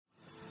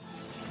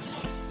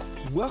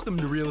Welcome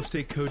to Real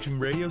Estate Coaching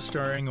Radio,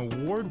 starring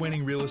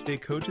award-winning real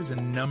estate coaches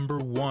and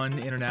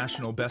 #1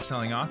 international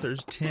best-selling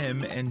authors,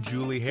 Tim and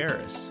Julie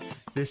Harris.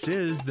 This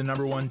is the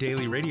 #1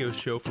 daily radio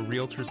show for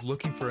realtors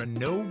looking for a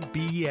no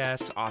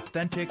BS,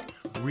 authentic,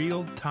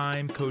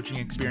 real-time coaching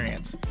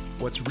experience.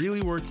 What's really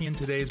working in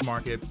today's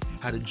market,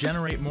 how to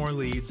generate more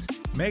leads,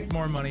 make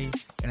more money,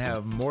 and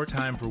have more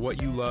time for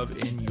what you love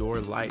in your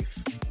life.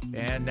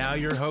 And now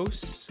your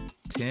hosts,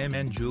 Tim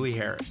and Julie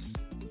Harris.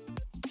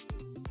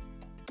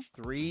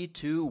 3,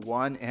 2,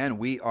 1, and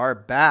we are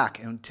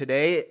back. And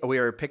today we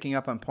are picking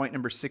up on point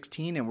number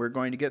 16, and we're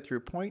going to get through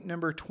point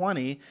number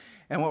 20.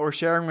 And what we're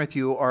sharing with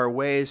you are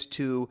ways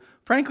to,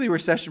 frankly,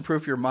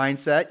 recession-proof your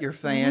mindset, your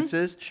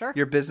finances,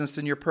 your business,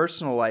 and your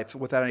personal life.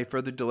 Without any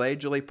further delay,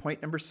 Julie,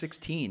 point number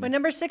 16. Point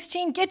number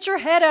 16, get your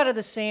head out of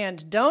the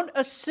sand. Don't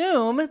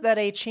assume that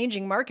a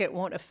changing market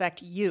won't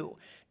affect you.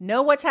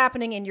 Know what's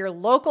happening in your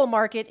local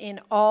market in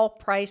all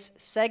price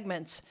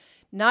segments.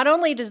 Not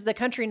only does the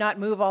country not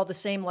move all the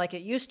same like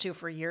it used to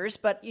for years,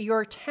 but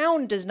your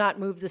town does not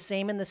move the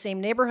same in the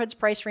same neighborhoods,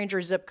 price range,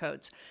 or zip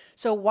codes.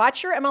 So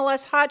watch your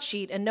MLS hot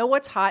sheet and know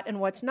what's hot and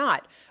what's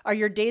not. Are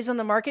your days on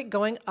the market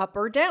going up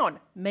or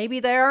down? Maybe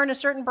they are in a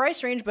certain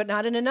price range, but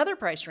not in another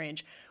price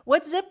range.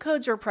 What zip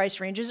codes or price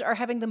ranges are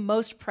having the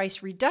most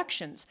price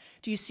reductions?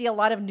 Do you see a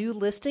lot of new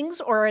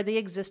listings, or are the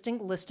existing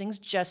listings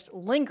just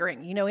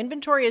lingering? You know,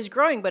 inventory is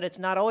growing, but it's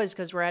not always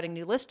because we're adding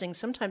new listings.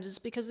 Sometimes it's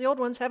because the old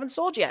ones haven't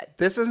sold yet.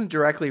 This isn't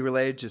directly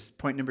related to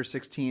point number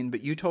 16,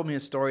 but you told me a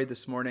story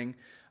this morning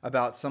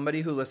about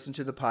somebody who listened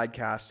to the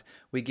podcast.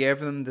 We gave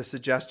them the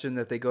suggestion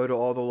that they go to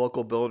all the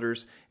local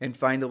builders and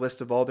find a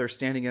list of all their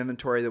standing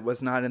inventory that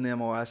was not in the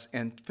MLS,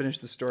 and finish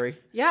the story.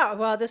 Yeah,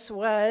 well, this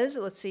was,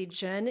 let's see,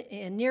 Jen,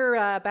 near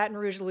Baton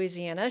Rouge,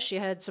 Louisiana. She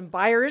had some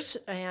buyers,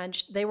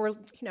 and they were,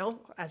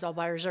 as all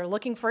buyers are,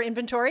 looking for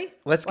inventory.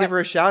 Let's give her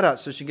a shout out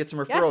so she can get some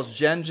referrals. Yes.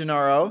 Jen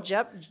Gennaro.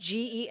 Yep,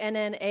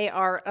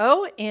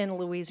 Gennaro in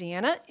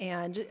Louisiana,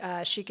 and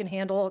she can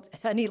handle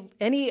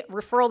any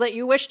referral that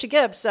you wish to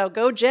give. So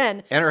go,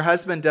 Jen. And her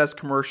husband does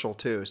commercial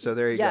too, so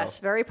there you go. Yes,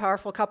 very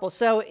powerful couple.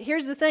 So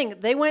here's the thing.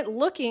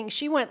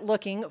 She went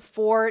looking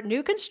for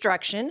new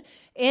construction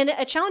in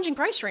a challenging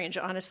price range,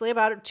 honestly,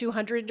 about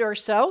 200 or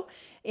so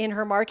in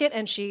her market.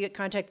 And she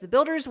contacted the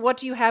builders. What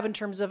do you have in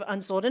terms of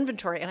unsold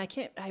inventory? And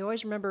I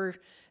always remember if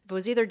it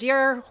was either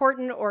DR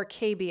Horton or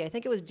KB. I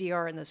think it was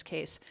DR in this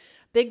case.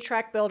 Big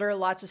tract builder,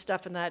 lots of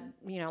stuff in that,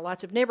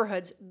 lots of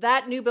neighborhoods.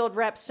 That new build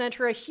rep sent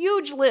her a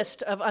huge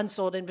list of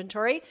unsold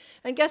inventory.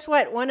 And guess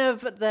what? One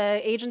of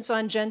the agents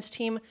on Jen's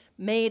team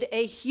made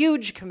a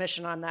huge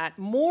commission on that,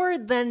 more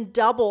than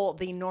double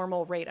the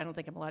normal rate. I don't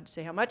think I'm allowed to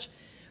say how much,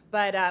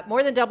 but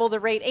more than double the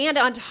rate. And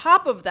on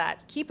top of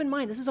that, keep in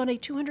mind, this is on a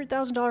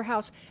 $200,000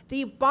 house.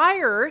 The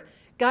buyer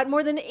got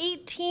more than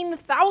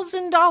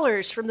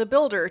 $18,000 from the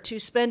builder to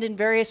spend in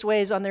various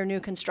ways on their new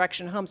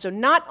construction home. So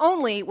not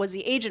only was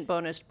the agent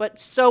bonused, but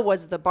so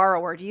was the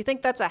borrower. Do you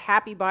think that's a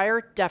happy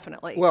buyer?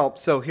 Definitely. Well,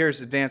 so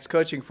here's advanced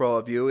coaching for all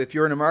of you. If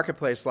you're in a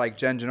marketplace like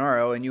Jen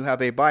Gennaro and you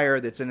have a buyer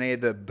that's in any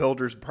of the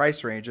builders'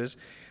 price ranges,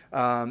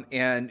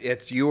 and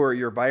it's you or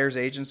your buyer's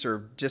agents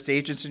or just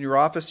agents in your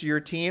office or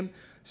your team,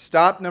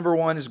 stop number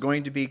 1 is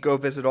going to be go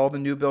visit all the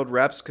new build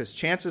reps, because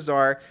chances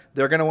are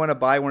they're going to want to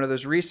buy one of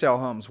those resale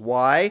homes.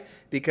 Why?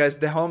 Because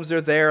the homes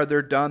are there,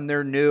 they're done,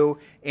 they're new,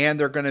 and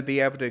they're going to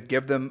be able to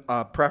give them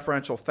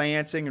preferential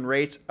financing and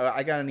rates.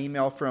 I got an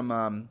email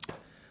from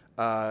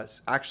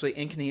actually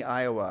Ankeny,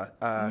 Iowa,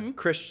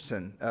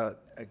 Christensen.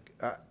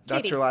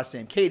 That's her last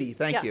name. Katie,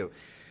 thank you.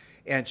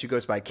 And she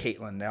goes by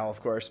Caitlin now,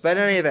 of course. But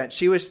in any event,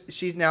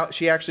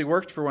 she actually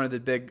worked for one of the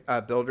big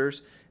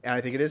builders, and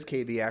I think it is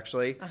KB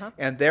actually.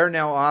 And they're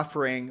now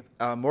offering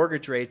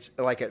mortgage rates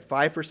like at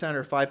 5%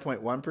 or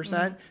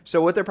 5.1%.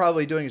 So what they're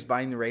probably doing is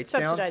buying the rates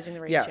down. Subsidizing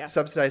the rates, yeah.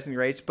 Subsidizing the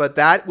rates. But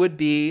that would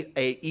be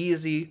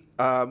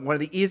one of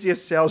the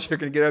easiest sales you're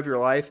going to get of your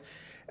life,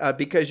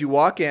 because you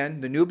walk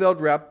in, the new build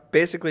rep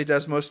basically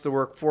does most of the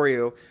work for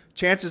you.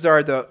 Chances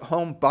are the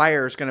home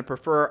buyer is going to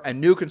prefer a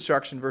new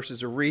construction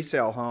versus a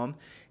resale home,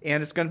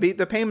 and it's going to be,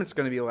 the payment's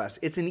going to be less.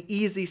 It's an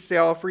easy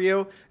sale for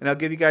you, and I'll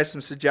give you guys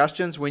some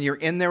suggestions. When you're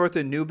in there with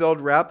a new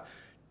build rep,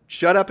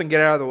 shut up and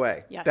get out of the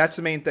way. Yes. That's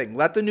the main thing.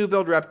 Let the new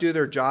build rep do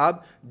their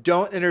job.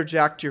 Don't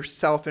interject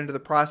yourself into the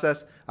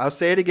process. I'll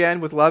say it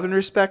again with love and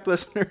respect,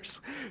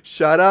 listeners.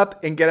 Shut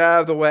up and get out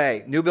of the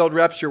way. New build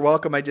reps, you're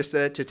welcome. I just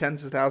said it to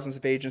tens of thousands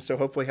of agents, so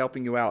hopefully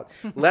helping you out.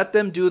 Let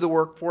them do the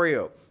work for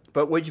you.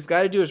 But what you've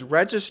got to do is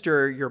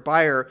register your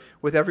buyer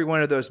with every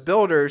one of those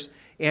builders.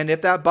 And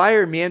if that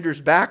buyer meanders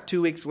back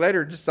 2 weeks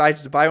later,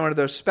 decides to buy one of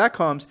those spec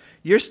homes,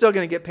 you're still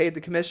going to get paid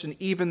the commission,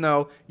 even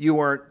though you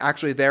weren't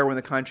actually there when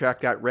the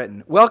contract got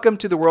written. Welcome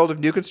to the world of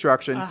new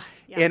construction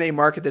in a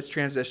market that's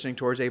transitioning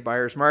towards a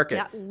buyer's market.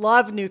 Yeah,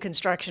 love new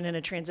construction in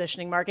a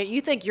transitioning market.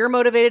 You think you're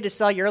motivated to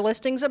sell your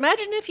listings?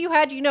 Imagine if you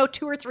had,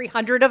 200 or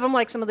 300 of them,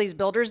 like some of these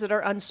builders that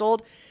are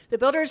unsold. The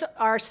builders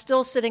are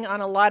still sitting on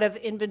a lot of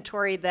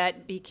inventory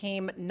that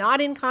became not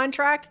in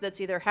contract,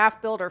 that's either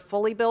half built or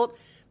fully built.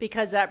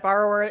 because that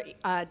borrower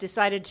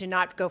decided to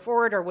not go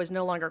forward or was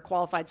no longer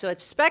qualified. So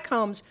it's spec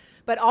homes,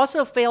 but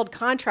also failed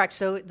contracts.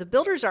 So the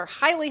builders are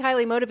highly,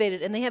 highly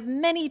motivated, and they have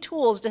many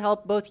tools to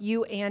help both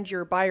you and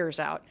your buyers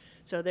out.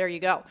 So there you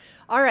go.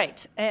 All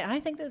right. And I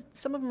think that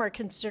some of them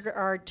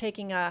are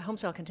taking home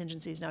sale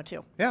contingencies now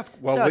too. Yeah.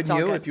 Well, so wouldn't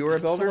you if you were a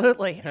builder?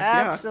 Absolutely. Heck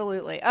yeah.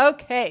 Absolutely.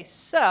 Okay.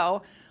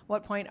 So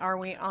what point are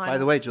we on? By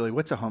the way, Julie,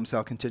 what's a home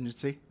sale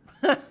contingency?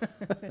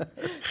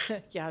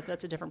 Yeah,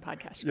 that's a different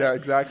podcast. Yeah,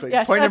 exactly.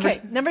 Yes. Point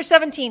Okay. Number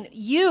 17,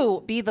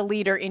 you be the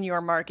leader in your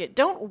market.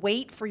 Don't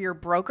wait for your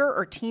broker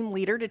or team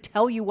leader to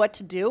tell you what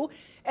to do.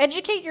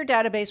 Educate your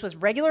database with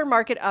regular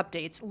market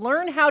updates.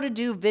 Learn how to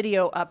do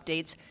video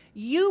updates.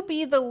 You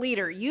be the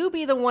leader. You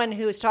be the one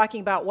who is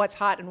talking about what's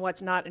hot and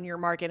what's not in your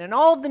market and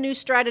all of the new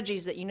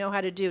strategies that you know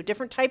how to do,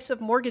 different types of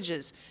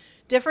mortgages,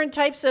 different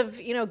types of,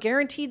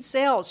 guaranteed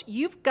sales.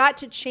 You've got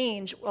to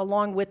change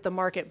along with the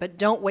market, but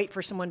don't wait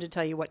for someone to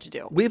tell you what to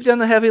do. We've done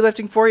the heavy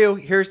lifting for you.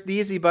 Here's the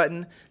easy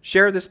button.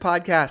 Share this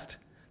podcast.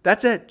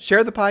 That's it.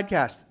 Share the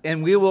podcast,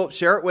 and we will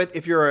share it with,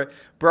 if you're a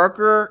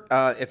broker,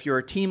 if you're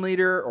a team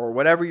leader, or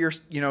whatever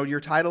your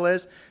title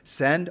is,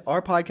 send our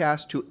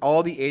podcast to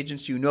all the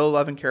agents you know,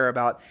 love, and care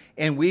about,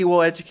 and we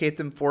will educate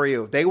them for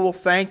you. They will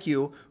thank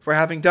you for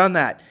having done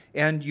that.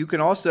 And you can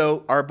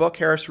also, our book,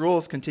 Harris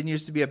Rules,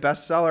 continues to be a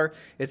bestseller.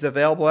 It's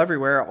available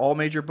everywhere, all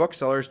major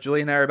booksellers.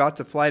 Julie and I are about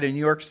to fly to New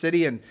York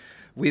City, and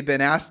we've been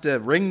asked to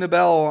ring the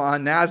bell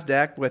on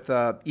NASDAQ with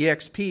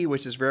EXP,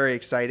 which is very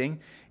exciting.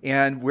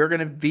 And we're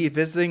going to be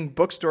visiting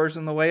bookstores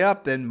on the way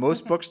up. And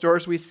most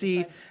bookstores we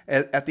see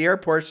at the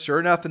airports, sure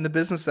enough, in the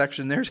business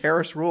section, there's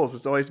Harris Rules.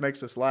 It always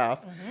makes us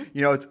laugh.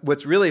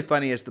 What's really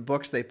funny is the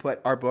books they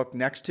put our book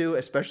next to,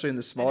 especially in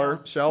the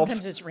smaller shelves.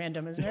 Sometimes it's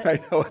random, isn't it?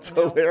 I know, it's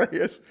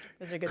hilarious.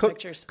 Those are good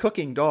pictures.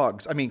 Cooking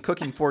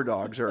for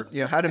dogs, or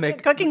how to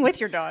make cooking with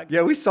your dog.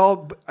 Yeah, we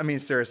saw. I mean,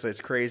 seriously,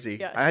 it's crazy.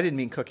 Yes. I didn't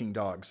mean cooking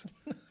dogs.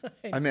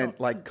 I meant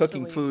like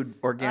cooking food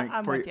organic.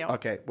 I'm with you.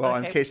 Okay. Well,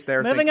 in case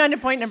they're moving on to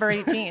point number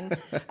 18.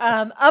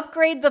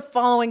 Upgrade the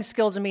following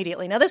skills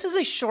immediately. Now, this is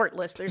a short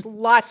list. There's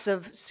lots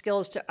of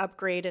skills to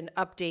upgrade and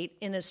update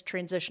in this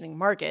transitioning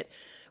market.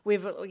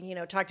 We've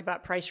talked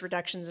about price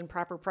reductions and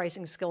proper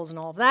pricing skills and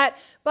all of that.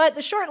 But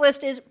the short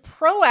list is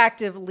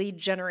proactive lead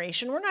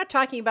generation. We're not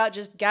talking about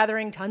just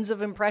gathering tons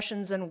of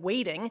impressions and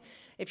waiting.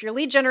 If your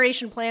lead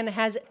generation plan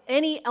has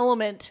any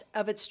element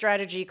of its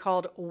strategy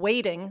called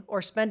waiting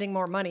or spending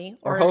more money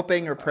or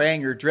hoping or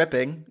praying or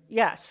dripping.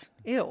 Yes.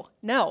 Ew.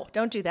 No,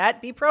 don't do that.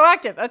 Be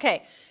proactive.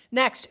 Okay.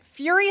 Next,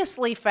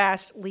 furiously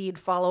fast lead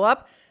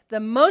follow-up.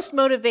 The most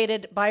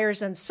motivated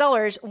buyers and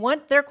sellers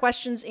want their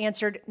questions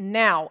answered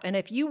now. And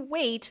if you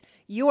wait,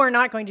 you are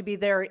not going to be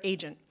their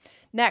agent.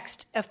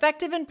 Next,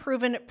 effective and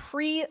proven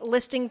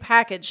pre-listing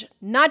package.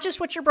 Not just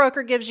what your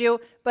broker gives you,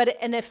 but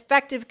an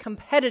effective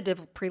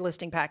competitive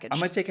pre-listing package. I'm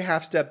going to take a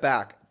half step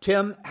back.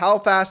 Tim, how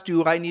fast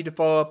do I need to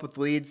follow up with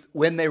leads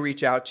when they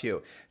reach out to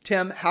you?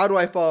 Tim, how do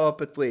I follow up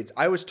with leads?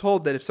 I was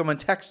told that if someone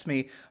texts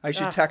me, I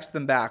should text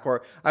them back.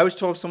 Or I was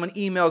told if someone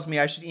emails me,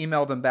 I should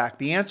email them back.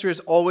 The answer is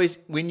always,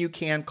 when you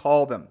can,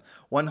 call them.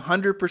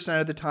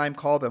 100% of the time,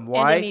 call them.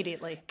 Why? And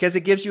immediately. Because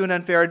it gives you an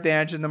unfair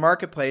advantage in the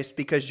marketplace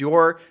because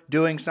you're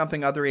doing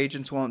something other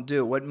agents won't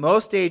do. What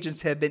most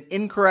agents have been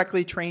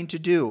incorrectly trained to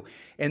do,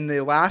 and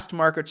the last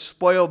market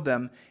spoiled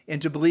them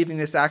into believing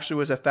this actually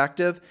was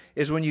effective,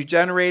 is when you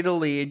generate a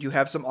lead, you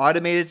have some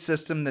automated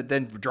system that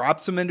then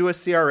drops them into a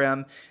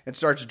CRM and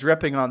starts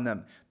dripping on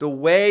them. The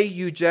way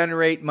you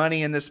generate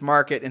money in this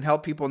market and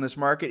help people in this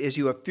market is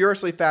you have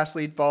furiously fast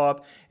lead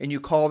follow-up and you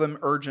call them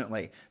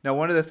urgently. Now,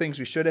 one of the things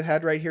we should have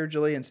had right here,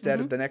 Julie, instead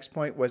of the next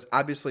point was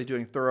obviously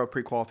doing thorough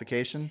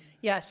pre-qualification.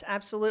 Yes,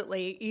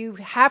 absolutely. You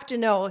have to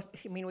know,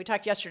 we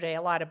talked yesterday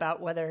a lot about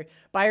whether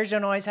buyers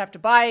don't always have to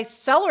buy.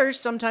 Sellers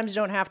sometimes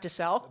don't have to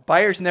sell.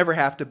 Buyers never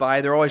have to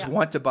buy. They always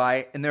want to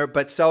buy,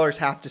 but sellers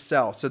have to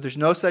sell. So there's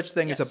no such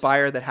thing as a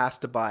buyer that has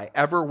to buy.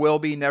 Ever will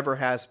be, never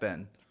has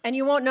been. And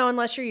you won't know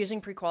unless you're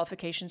using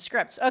pre-qualification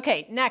scripts.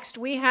 Okay, next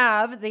we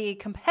have the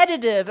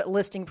competitive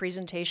listing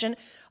presentation.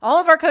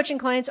 All of our coaching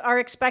clients are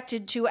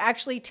expected to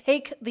actually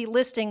take the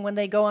listing when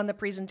they go on the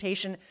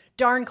presentation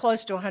darn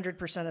close to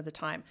 100% of the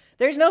time.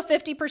 There's no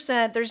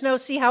 50%. There's no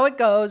see how it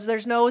goes.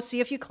 There's no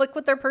see if you click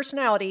with their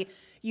personality.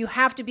 You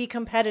have to be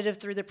competitive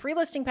through the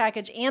pre-listing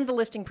package and the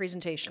listing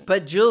presentation.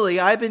 But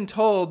Julie, I've been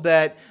told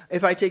that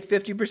if I take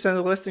 50% of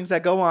the listings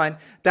that go on,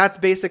 that's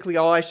basically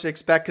all I should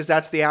expect because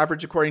that's the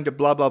average according to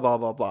blah, blah, blah,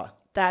 blah, blah.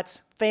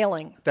 That's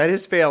failing. That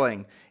is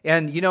failing.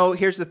 And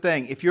here's the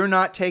thing. If you're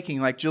not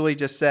taking, like Julie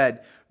just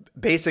said,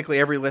 basically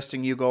every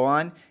listing you go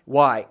on,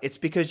 why? It's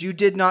because you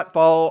did not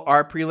follow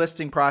our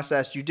pre-listing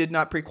process. You did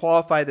not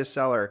pre-qualify the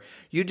seller.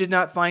 You did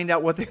not find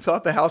out what they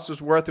thought the house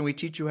was worth, and we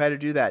teach you how to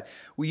do that.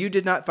 You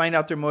did not find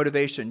out their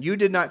motivation. You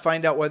did not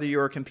find out whether you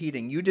were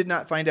competing. You did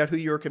not find out who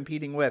you were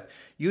competing with.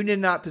 You did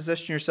not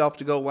position yourself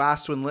to go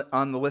last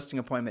on the listing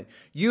appointment.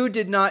 You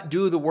did not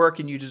do the work,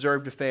 and you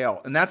deserve to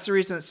fail. And that's the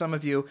reason that some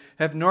of you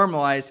have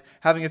normalized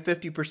having a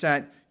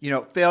 50%,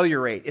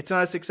 failure rate. It's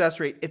not a success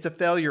rate. It's a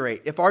failure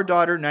rate. If our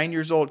daughter, 9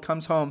 years old,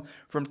 comes home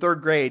from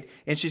third grade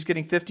and she's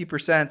getting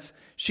 50%,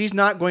 she's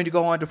not going to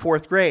go on to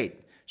fourth grade.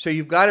 So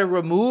you've got to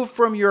remove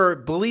from your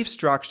belief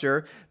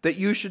structure that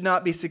you should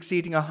not be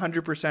succeeding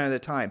 100% of the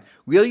time.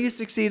 Will you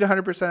succeed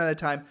 100% of the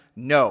time?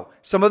 No.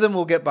 Some of them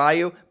will get by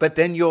you, but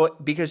then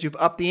because you've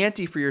upped the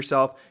ante for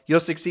yourself, you'll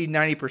succeed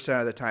 90%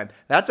 of the time.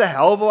 That's a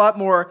hell of a lot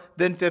more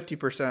than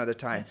 50% of the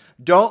time. Yes.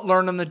 Don't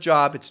learn on the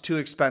job. It's too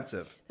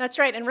expensive. That's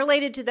right. And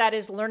related to that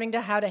is learning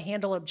how to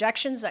handle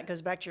objections. That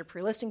goes back to your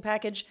pre-listing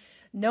package.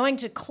 Knowing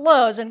to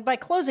close, and by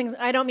closing,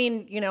 I don't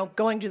mean,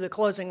 going to the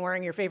closing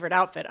wearing your favorite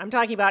outfit. I'm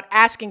talking about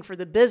asking for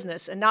the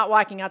business and not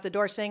walking out the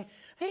door saying,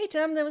 hey,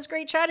 Tim, that was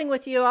great chatting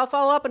with you. I'll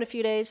follow up in a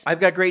few days. I've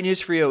got great news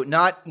for you.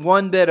 Not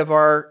one bit of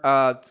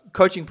our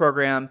coaching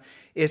program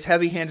is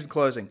heavy-handed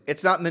closing.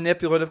 It's not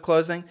manipulative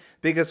closing,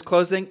 because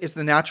closing is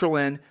the natural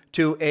end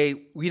to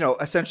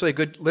essentially a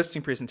good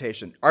listing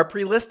presentation. Our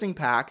pre-listing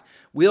pack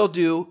will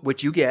do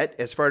what you get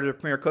as part of a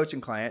Premier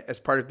Coaching client. As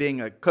part of being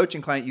a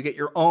coaching client, you get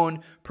your own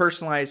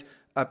personalized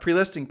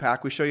pre-listing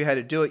pack. We show you how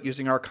to do it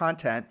using our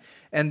content.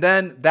 And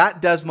then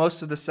that does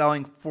most of the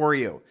selling for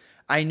you.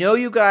 I know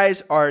you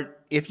guys are,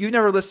 if you've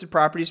never listed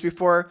properties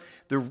before,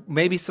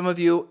 maybe some of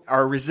you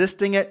are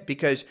resisting it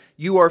because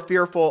you are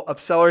fearful of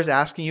sellers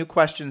asking you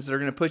questions that are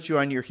going to put you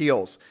on your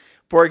heels.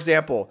 For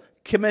example,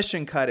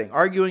 commission cutting,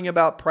 arguing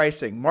about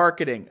pricing,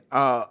 marketing,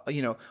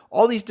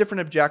 all these different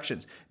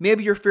objections.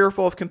 Maybe you're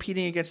fearful of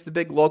competing against the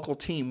big local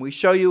team. We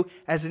show you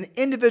as an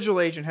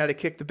individual agent how to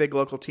kick the big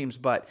local team's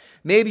butt.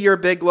 Maybe you're a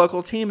big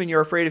local team and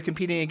you're afraid of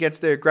competing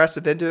against the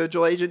aggressive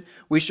individual agent.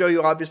 We show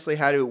you obviously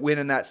how to win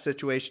in that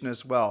situation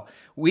as well.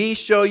 We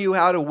show you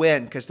how to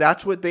win because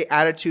that's what the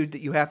attitude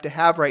that you have to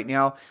have right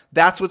now.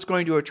 That's what's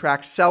going to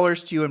attract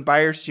sellers to you and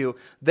buyers to you.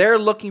 They're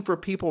looking for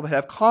people that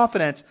have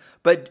confidence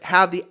but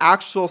have the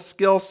actual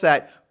skill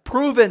set,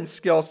 proven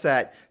skill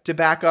set to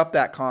back up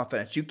that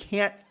confidence. You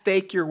can't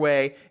fake your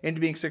way into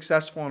being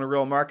successful in a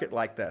real market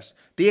like this.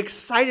 Be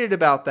excited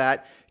about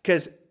that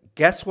because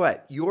guess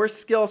what? Your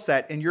skill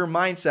set and your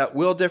mindset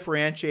will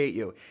differentiate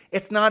you.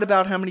 It's not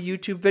about how many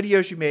YouTube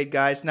videos you made,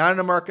 guys, not in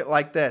a market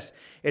like this.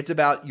 It's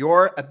about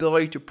your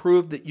ability to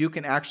prove that you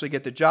can actually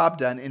get the job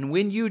done. And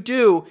when you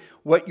do,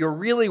 what you're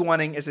really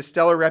wanting is a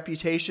stellar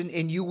reputation,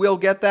 and you will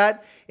get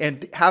that.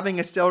 And having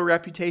a stellar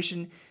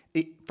reputation,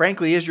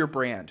 frankly, is your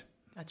brand.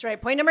 That's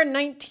right. Point number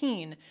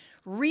 19,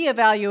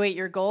 reevaluate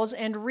your goals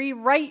and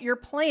rewrite your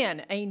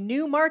plan. A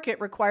new market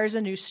requires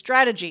a new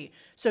strategy.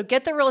 So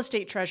get the Real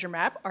Estate Treasure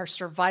Map, our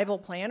survival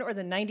plan, or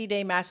the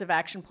 90-day massive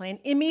action plan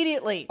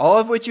immediately. All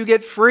of which you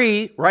get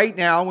free right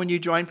now when you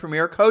join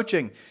Premier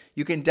Coaching.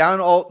 You can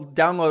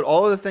download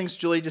all of the things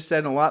Julie just said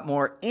and a lot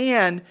more,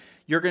 and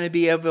you're going to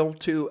be able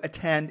to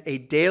attend a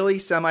daily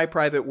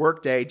semi-private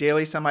workday,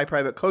 daily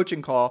semi-private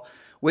coaching call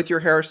with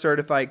your Harris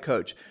Certified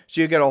Coach. So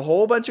you get a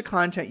whole bunch of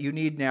content you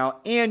need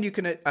now, and you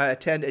can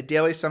attend a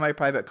daily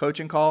semi-private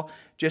coaching call.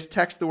 Just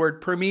text the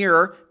word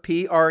Premier,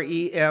 Premier,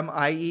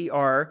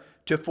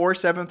 to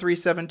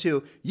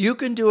 47372. You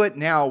can do it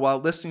now while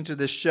listening to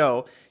this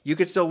show. You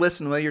can still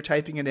listen while you're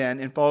typing it in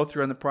and follow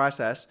through on the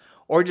process.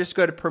 Or just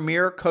go to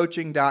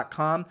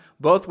premiercoaching.com.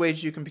 Both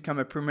ways you can become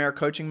a Premier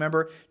Coaching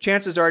member.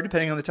 Chances are,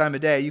 depending on the time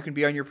of day, you can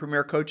be on your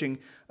Premier Coaching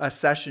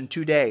session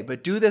today.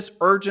 But do this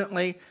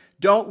urgently.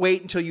 Don't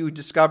wait until you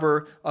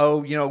discover, a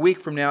week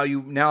from now,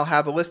 you now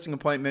have a listing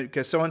appointment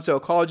because so-and-so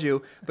called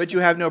you, but you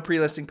have no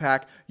pre-listing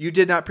pack. You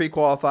did not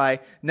pre-qualify.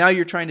 Now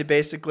you're trying to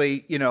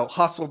basically,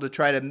 hustle to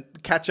try to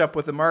catch up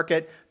with the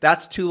market.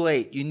 That's too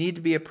late. You need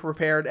to be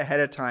prepared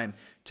ahead of time.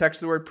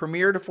 Text the word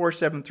Premier to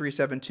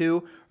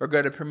 47372 or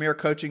go to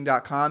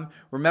premiercoaching.com.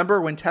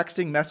 Remember, when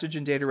texting, message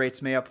and data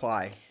rates may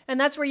apply. And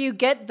that's where you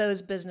get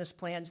those business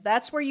plans.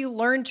 That's where you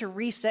learn to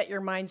reset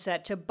your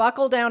mindset, to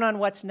buckle down on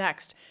what's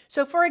next.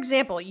 So for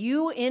example,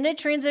 you in a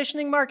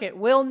transitioning market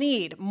will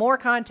need more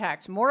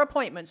contacts, more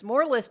appointments,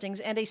 more listings,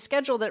 and a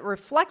schedule that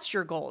reflects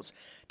your goals.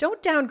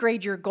 Don't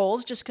downgrade your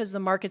goals just because the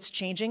market's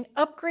changing.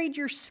 Upgrade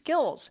your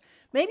skills.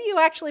 Maybe you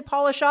actually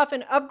polish off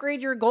and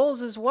upgrade your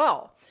goals as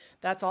well.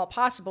 That's all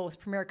possible with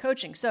Premier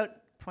Coaching. So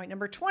point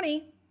number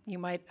 20, you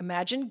might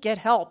imagine, get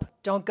help.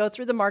 Don't go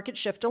through the market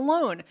shift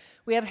alone.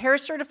 We have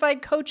Harris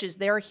Certified coaches.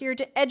 They are here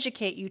to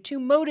educate you, to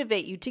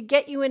motivate you, to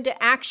get you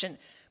into action.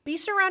 Be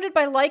surrounded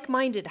by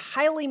like-minded,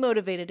 highly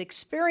motivated,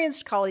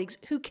 experienced colleagues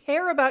who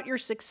care about your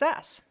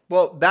success.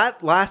 Well,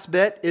 that last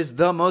bit is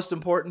the most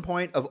important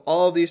point of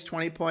all of these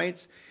 20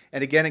 points.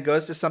 And again, it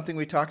goes to something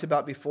we talked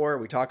about before.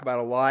 We talk about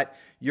a lot.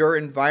 Your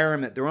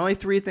environment. There are only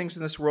 3 things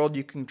in this world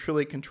you can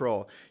truly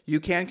control. You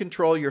can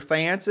control your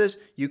finances,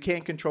 you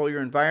can't control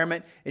your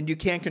environment, and you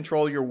can't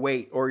control your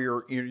weight or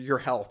your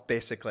health,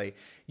 basically.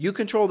 You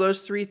control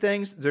those 3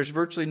 things. There's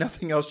virtually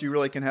nothing else you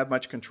really can have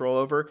much control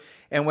over.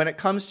 And when it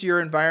comes to your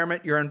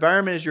environment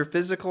is your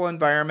physical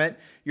environment.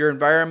 Your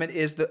environment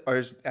is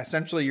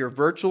essentially your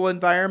virtual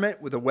environment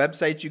with the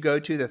websites you go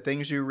to, the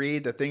things you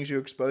read, the things you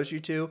expose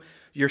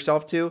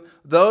yourself to.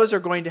 Those are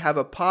going to have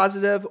a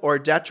positive or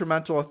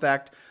detrimental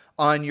effect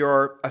on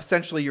your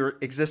essentially your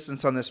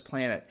existence on this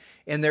planet.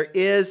 And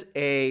there's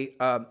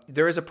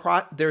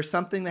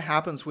something that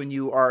happens when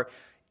you are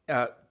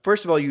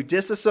first of all, you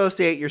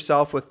disassociate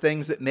yourself with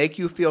things that make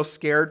you feel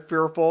scared,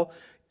 fearful,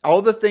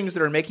 all the things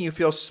that are making you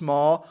feel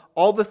small,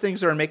 all the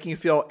things that are making you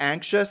feel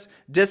anxious.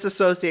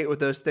 Disassociate with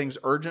those things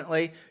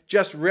urgently.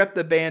 Just rip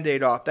the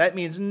Band-Aid off. That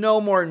means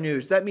no more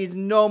news. That means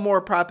no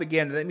more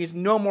propaganda. That means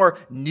no more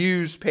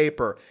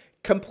newspaper.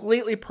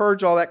 Completely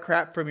purge all that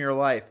crap from your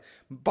life.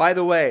 By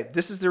the way,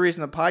 this is the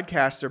reason the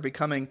podcasts are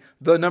becoming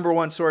the number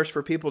one source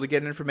for people to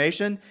get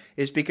information,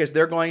 is because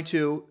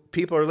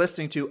people are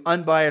listening to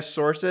unbiased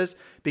sources,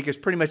 because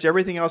pretty much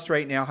everything else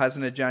right now has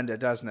an agenda,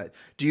 doesn't it?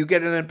 Do you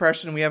get an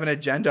impression we have an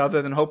agenda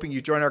other than hoping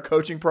you join our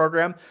coaching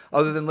program,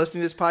 other than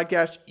listening to this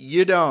podcast?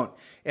 You don't.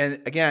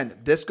 And again,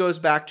 this goes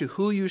back to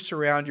who you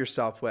surround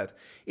yourself with.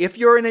 If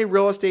you're in a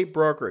real estate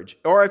brokerage,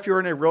 or if you're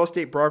in a real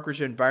estate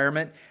brokerage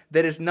environment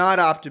that is not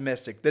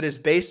optimistic, that is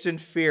based in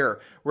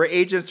fear, where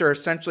agents are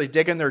essentially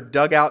digging their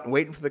dugout and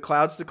waiting for the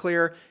clouds to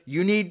clear,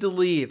 you need to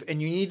leave,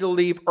 and you need to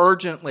leave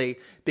urgently,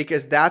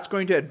 because that's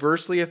going to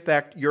adversely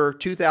affect your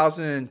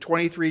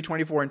 2023,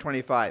 24, and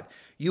 25.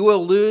 You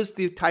will lose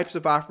the types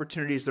of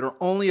opportunities that are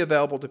only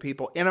available to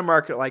people in a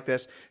market like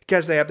this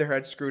because they have their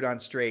heads screwed on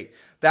straight.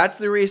 That's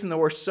the reason that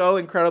we're so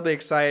incredibly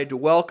excited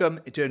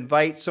to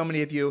invite so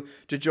many of you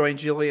to join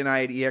Julie and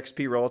I at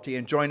eXp Realty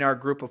and join our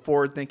group of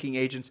forward-thinking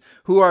agents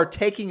who are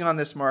taking on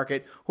this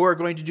market, who are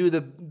going to do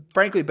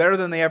frankly, better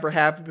than they ever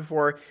have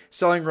before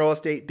selling real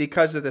estate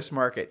because of this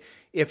market.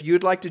 If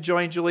you'd like to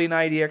join Julie and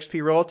I at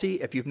eXp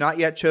Realty, if you've not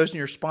yet chosen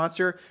your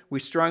sponsor, we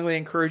strongly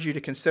encourage you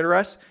to consider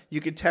us.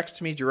 You can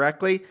text me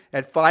directly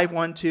at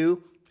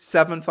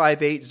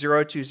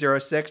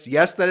 512-758-0206.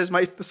 Yes, that is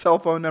my cell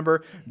phone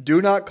number.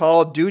 Do not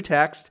call, do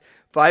text.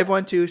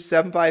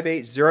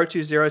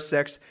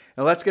 512-758-0206.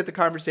 And let's get the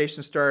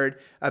conversation started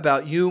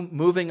about you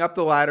moving up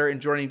the ladder and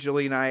joining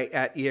Julie and I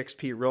at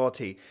eXp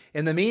Realty.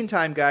 In the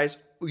meantime, guys,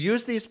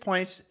 use these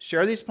points,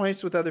 share these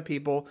points with other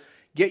people,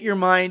 get your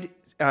mind.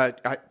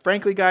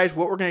 Frankly, guys,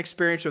 what we're going to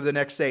experience over the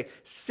next, say,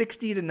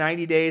 60 to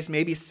 90 days,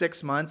 maybe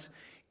 6 months,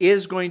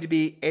 is going to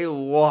be a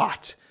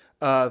lot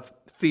of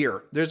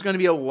fear. There's going to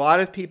be a lot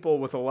of people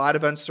with a lot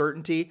of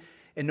uncertainty.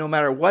 And no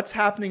matter what's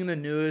happening in the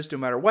news, no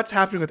matter what's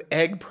happening with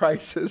egg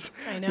prices,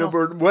 no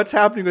matter what's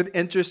happening with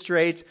interest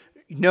rates,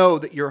 know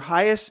that your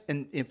highest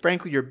and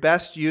frankly your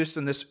best use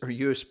in this, or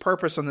use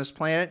purpose on this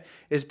planet,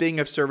 is being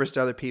of service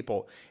to other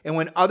people. And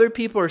when other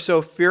people are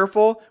so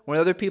fearful, when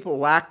other people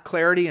lack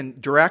clarity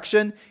and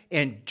direction,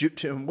 and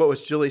what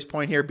was Julie's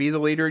point here, be the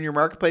leader in your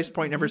marketplace,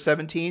 point number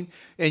 17,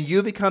 and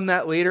you become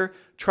that leader,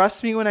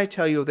 trust me when I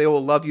tell you, they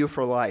will love you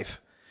for life.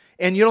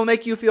 And it'll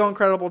make you feel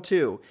incredible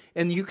too.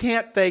 And you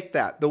can't fake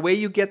that. The way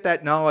you get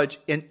that knowledge,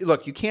 and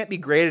look, you can't be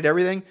great at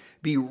everything.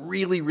 Be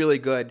really, really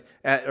good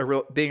at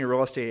being a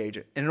real estate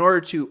agent. And in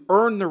order to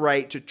earn the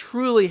right to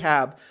truly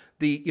have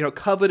the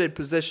coveted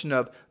position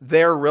of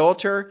their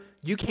realtor,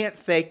 you can't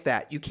fake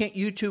that. You can't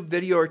YouTube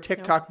video or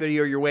TikTok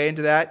video your way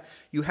into that.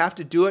 You have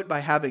to do it by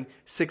having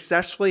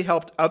successfully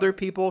helped other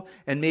people,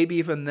 and maybe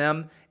even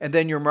them, and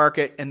then your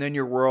market and then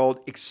your world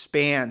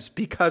expands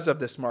because of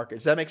this market.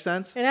 Does that make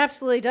sense? It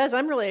absolutely does.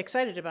 I'm really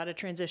excited about a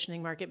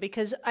transitioning market,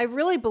 because I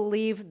really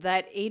believe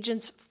that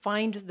agents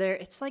find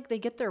it's like they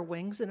get their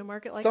wings in a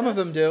market like this. Some of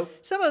them do.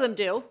 Some of them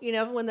do,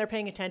 when they're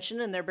paying attention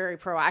and they're very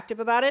proactive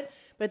about it.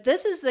 But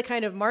this is the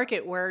kind of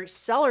market where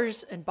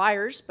sellers and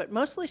buyers, but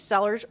mostly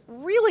sellers,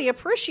 really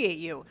appreciate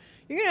you.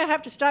 You're going to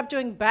have to stop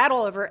doing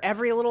battle over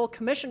every little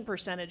commission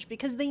percentage,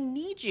 because they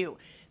need you.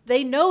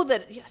 They know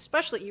that,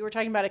 especially you were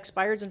talking about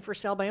expireds and for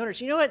sale by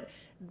owners. You know what?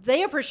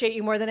 They appreciate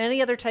you more than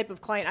any other type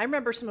of client. I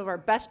remember some of our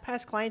best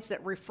past clients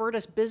that referred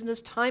us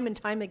business time and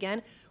time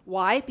again.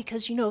 Why?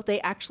 Because,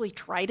 they actually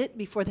tried it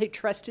before they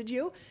trusted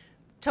you.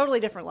 Totally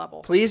different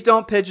level. Please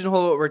don't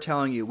pigeonhole what we're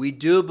telling you. We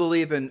do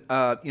believe in,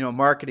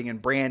 marketing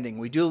and branding.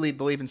 We do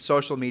believe in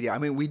social media. I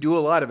mean, we do a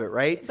lot of it,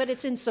 right? But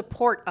it's in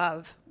support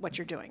of what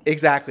you're doing.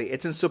 Exactly.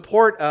 It's in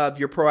support of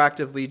your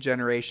proactive lead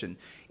generation.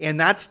 And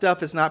that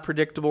stuff is not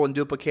predictable and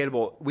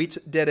duplicatable. We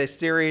did a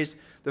series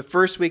the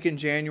first week in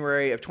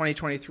January of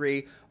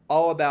 2023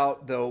 all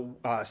about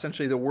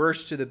essentially the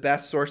worst to the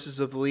best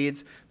sources of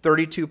leads,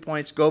 32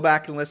 points. Go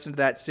back and listen to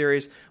that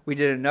series. We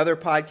did another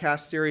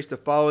podcast series the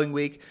following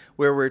week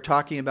where we're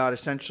talking about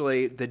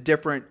essentially the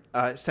different,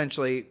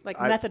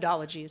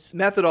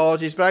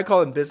 methodologies, but I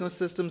call them business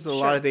systems that a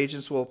lot of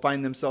agents will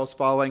find themselves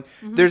following.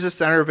 Mm-hmm. There's a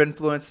center of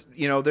influence,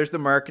 there's the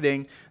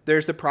marketing,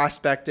 there's the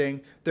prospecting,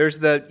 there's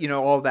the,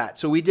 all that.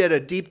 So we did a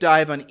deep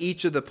dive on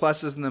each of the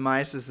pluses and the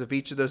minuses of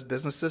each of those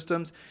business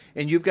systems,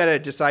 and you've got to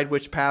decide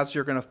which paths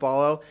you're going to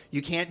follow.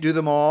 You can't do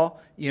them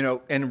all,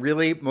 and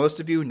really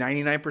most of you,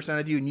 99%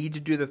 of you, need to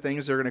do the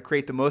things that are going to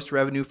create the most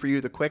revenue for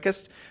you the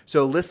quickest.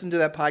 So listen to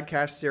that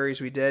podcast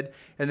series we did.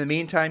 In the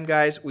meantime,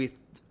 guys, we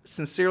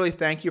sincerely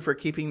thank you for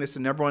keeping this the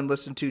number one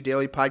listened to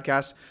daily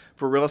podcast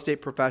for real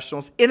estate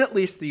professionals in at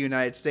least the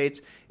United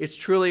States. It's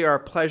truly our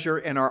pleasure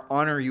and our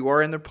honor. You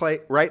are in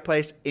the right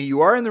place and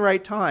you are in the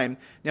right time.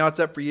 Now it's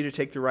up for you to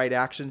take the right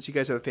actions. You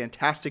guys have a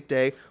fantastic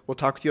day. We'll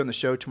talk with you on the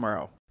show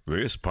tomorrow.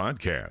 This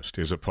podcast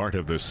is a part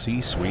of the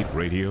C-Suite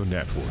Radio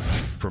Network.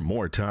 For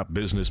more top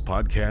business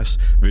podcasts,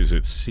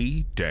 visit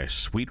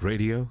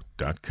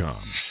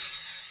c-suiteradio.com.